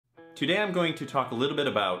Today I'm going to talk a little bit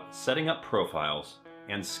about setting up profiles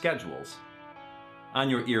and schedules on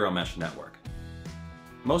your Eero mesh network.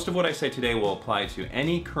 Most of what I say today will apply to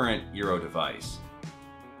any current Eero device.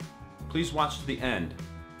 Please watch to the end.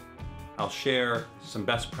 I'll share some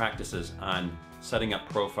best practices on setting up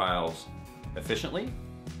profiles efficiently,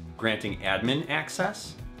 granting admin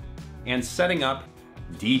access, and setting up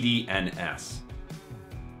DDNS.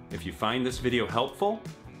 If you find this video helpful,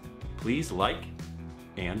 please like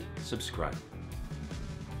and subscribe.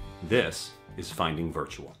 This is Finding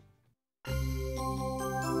Virtual.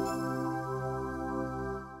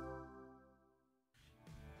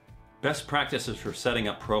 Best practices for setting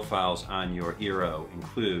up profiles on your Eero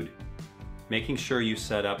include making sure you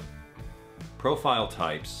set up profile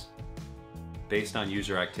types based on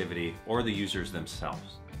user activity or the users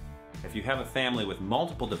themselves. If you have a family with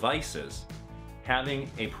multiple devices, having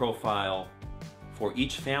a profile for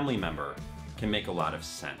each family member can make a lot of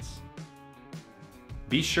sense.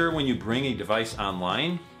 Be sure when you bring a device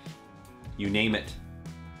online, you name it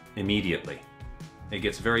immediately. It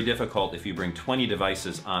gets very difficult if you bring 20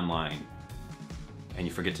 devices online and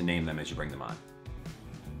you forget to name them as you bring them on.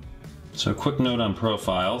 So a quick note on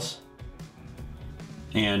profiles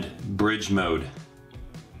and bridge mode.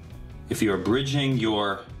 If you are bridging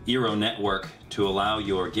your Eero network to allow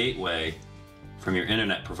your gateway from your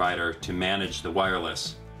internet provider to manage the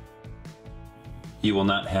wireless, you will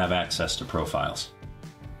not have access to profiles.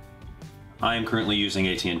 I am currently using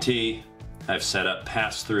AT&T. I've set up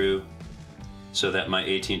pass-through so that my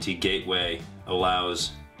AT&T gateway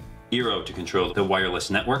allows Eero to control the wireless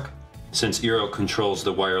network. Since Eero controls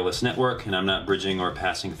the wireless network and I'm not bridging or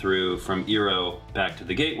passing through from Eero back to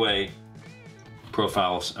the gateway,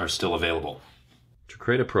 profiles are still available. To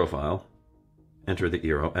create a profile, enter the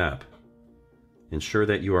Eero app. Ensure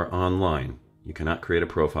that you are online. You cannot create a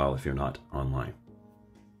profile if you're not online.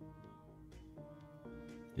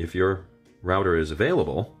 If your router is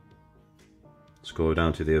available, let's go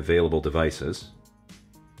down to the available devices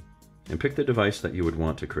and pick the device that you would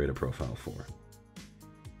want to create a profile for.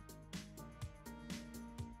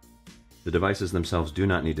 The devices themselves do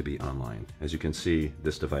not need to be online. As you can see,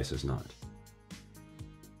 this device is not.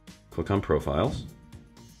 Click on Profiles.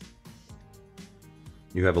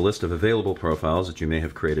 You have a list of available profiles that you may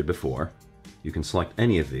have created before. You can select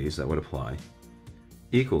any of these that would apply.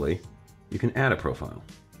 Equally, you can add a profile.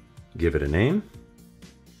 Give it a name.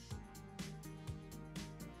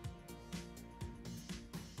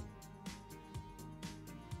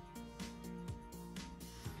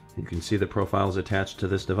 You can see the profiles attached to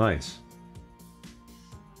this device.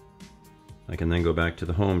 I can then go back to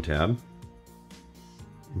the Home tab,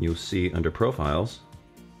 and you'll see under Profiles,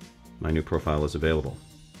 my new profile is available.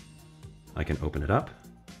 I can open it up,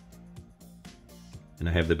 and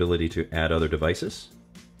I have the ability to add other devices.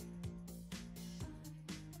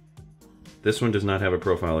 This one does not have a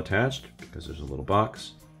profile attached because there's a little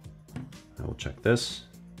box. I will check this.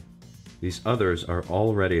 These others are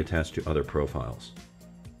already attached to other profiles.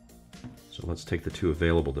 So let's take the two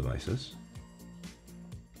available devices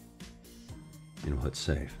and we'll hit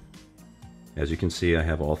Save. As you can see, I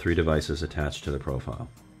have all three devices attached to the profile.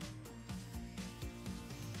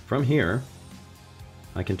 From here,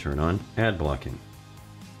 I can turn on ad blocking.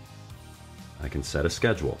 I can set a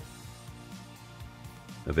schedule.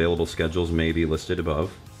 Available schedules may be listed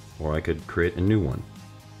above, or I could create a new one.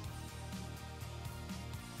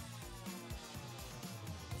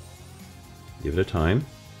 Give it a time.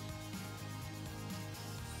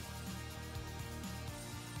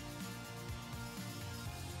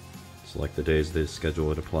 Select the days this schedule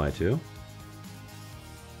would apply to.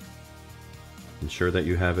 Ensure that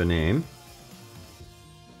you have a name.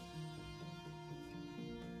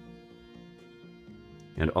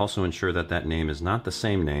 And also ensure that that name is not the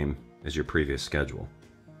same name as your previous schedule.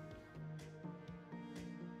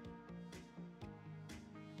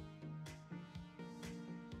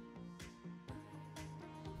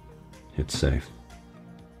 Hit Save.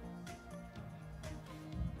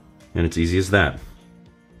 And it's easy as that.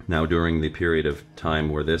 Now during the period of time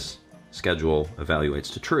where this schedule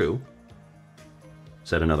evaluates to true,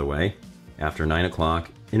 said another way, after 9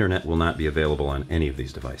 o'clock, internet will not be available on any of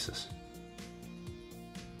these devices.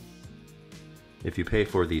 If you pay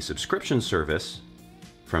for the subscription service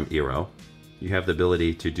from Eero, you have the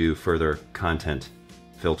ability to do further content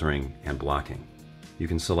filtering and blocking. You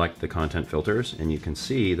can select the content filters and you can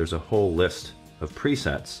see there's a whole list of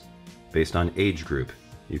presets based on age group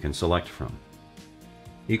you can select from.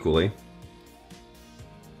 Equally,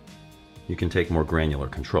 you can take more granular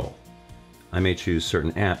control. I may choose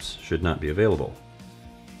certain apps should not be available.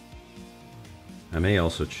 I may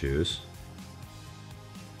also choose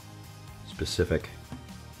specific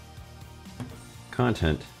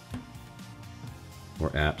content or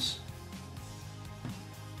apps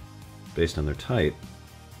based on their type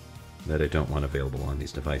that I don't want available on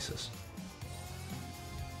these devices.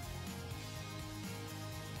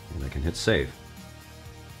 And I can hit save.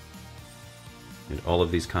 And all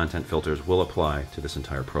of these content filters will apply to this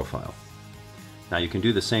entire profile. Now you can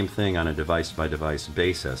do the same thing on a device-by-device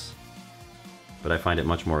basis, but I find it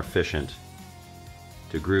much more efficient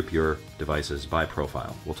to group your devices by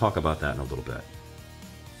profile. We'll talk about that in a little bit.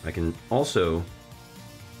 I can also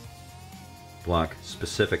block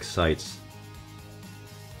specific sites,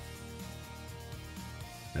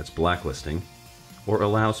 that's blacklisting, or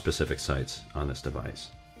allow specific sites on this device.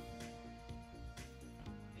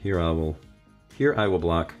 Here I will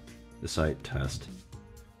block the site test.com,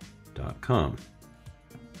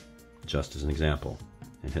 just as an example,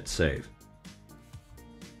 and hit save.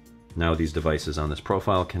 Now these devices on this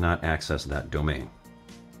profile cannot access that domain.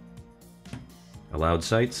 Allowed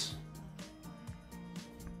sites,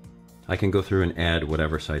 I can go through and add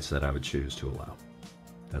whatever sites that I would choose to allow.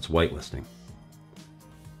 That's whitelisting.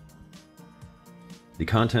 The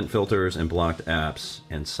content filters and blocked apps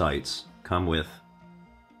and sites come with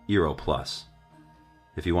Eero Plus.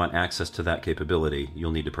 If you want access to that capability,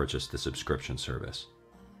 you'll need to purchase the subscription service.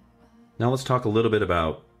 Now let's talk a little bit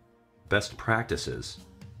about best practices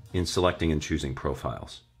in selecting and choosing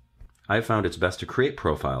profiles. I've found it's best to create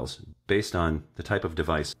profiles based on the type of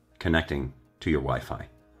device connecting to your Wi-Fi.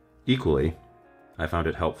 Equally, I found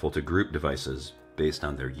it helpful to group devices based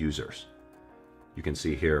on their users. You can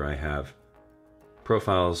see here I have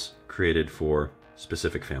profiles created for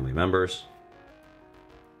specific family members.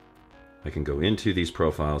 I can go into these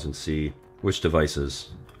profiles and see which devices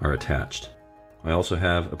are attached. I also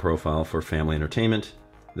have a profile for family entertainment.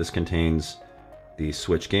 This contains the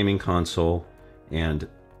Switch gaming console and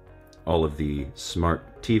all of the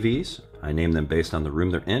smart TVs. I name them based on the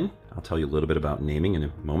room they're in. I'll tell you a little bit about naming in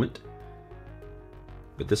a moment.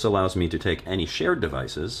 But this allows me to take any shared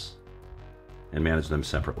devices and manage them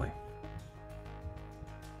separately.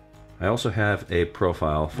 I also have a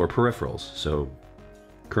profile for peripherals. So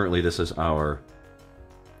currently this is our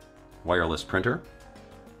wireless printer.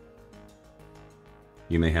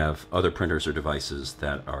 You may have other printers or devices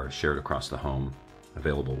that are shared across the home,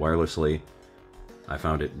 available wirelessly. I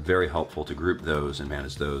found it very helpful to group those and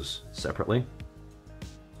manage those separately.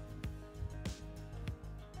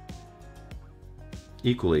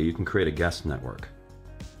 Equally, you can create a guest network.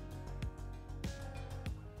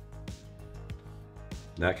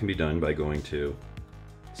 That can be done by going to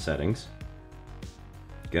Settings,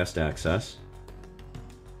 Guest Access,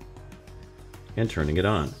 and turning it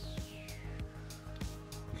on.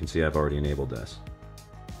 You can see I've already enabled this.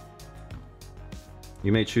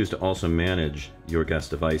 You may choose to also manage your guest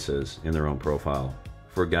devices in their own profile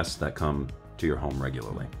for guests that come to your home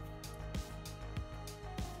regularly.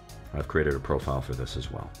 I've created a profile for this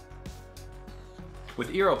as well.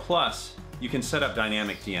 With Eero Plus, you can set up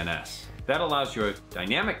dynamic DNS. That allows your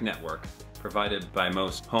dynamic network, provided by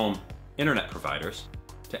most home internet providers,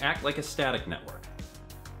 to act like a static network.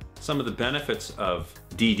 Some of the benefits of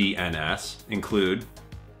DDNS include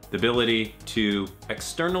the ability to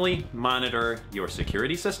externally monitor your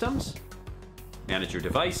security systems, manage your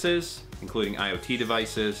devices, including IoT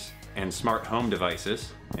devices and smart home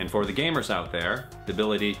devices, and for the gamers out there, the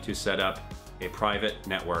ability to set up a private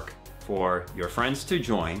network for your friends to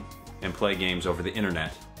join and play games over the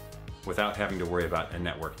internet without having to worry about a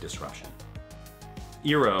network disruption.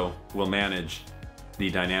 Eero will manage the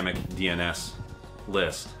dynamic DNS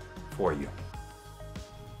list for you.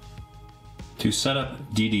 To set up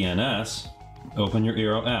DDNS, open your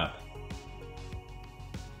Eero app.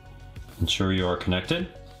 Ensure you are connected.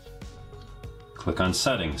 Click on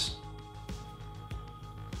Settings.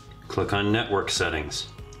 Click on Network Settings.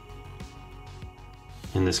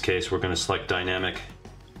 In this case, we're going to select Dynamic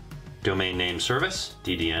Domain Name Service,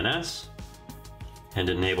 DDNS, and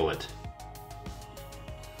enable it.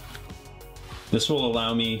 This will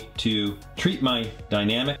allow me to treat my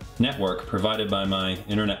dynamic network provided by my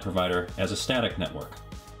internet provider as a static network.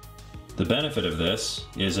 The benefit of this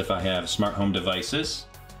is if I have smart home devices,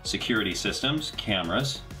 security systems,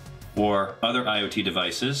 cameras, or other IoT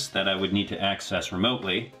devices that I would need to access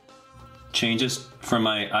remotely, changes from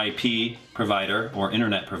my IP provider or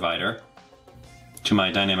internet provider to my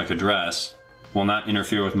dynamic address will not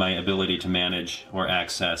interfere with my ability to manage or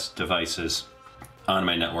access devices on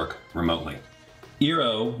my network remotely.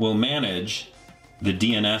 Eero will manage the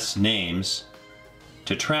DNS names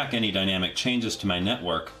to track any dynamic changes to my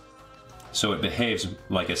network so it behaves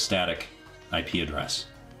like a static IP address.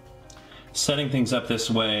 Setting things up this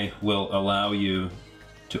way will allow you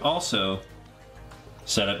to also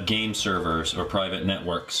set up game servers or private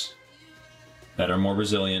networks that are more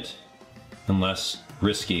resilient and less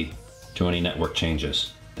risky to any network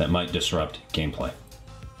changes that might disrupt gameplay.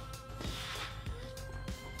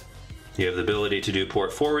 You have the ability to do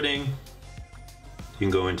port forwarding. You can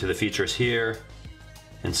go into the features here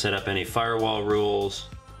and set up any firewall rules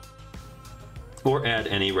or add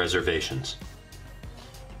any reservations.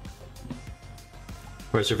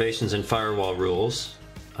 Reservations and firewall rules.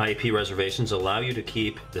 IP reservations allow you to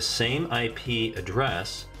keep the same IP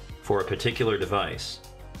address for a particular device.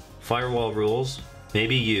 Firewall rules may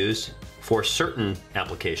be used for certain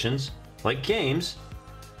applications, like games,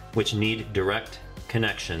 which need direct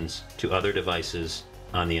connections to other devices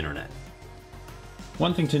on the internet.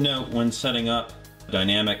 One thing to note when setting up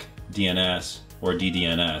dynamic DNS or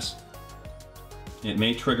DDNS, it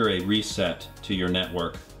may trigger a reset to your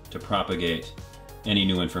network to propagate any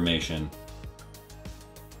new information.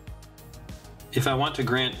 If I want to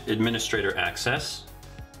grant administrator access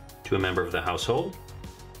to a member of the household,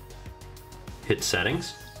 hit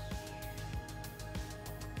Settings,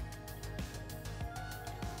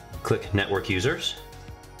 click Network Users,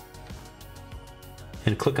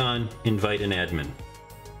 and click on Invite an Admin.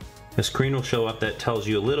 A screen will show up that tells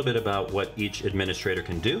you a little bit about what each administrator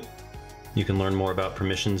can do. You can learn more about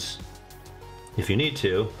permissions if you need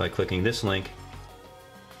to by clicking this link,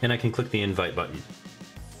 and I can click the Invite button.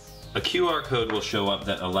 A QR code will show up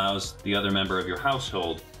that allows the other member of your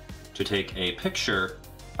household to take a picture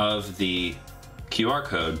of the QR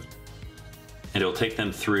code, and it'll take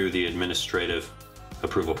them through the administrative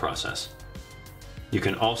approval process. You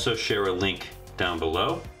can also share a link down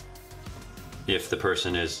below if the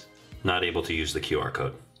person is not able to use the QR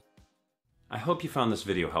code. I hope you found this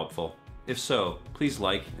video helpful. If so, please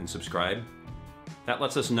like and subscribe. That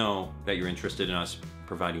lets us know that you're interested in us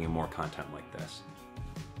providing you more content like this.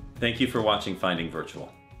 Thank you for watching Finding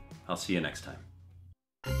Virtual. I'll see you next time.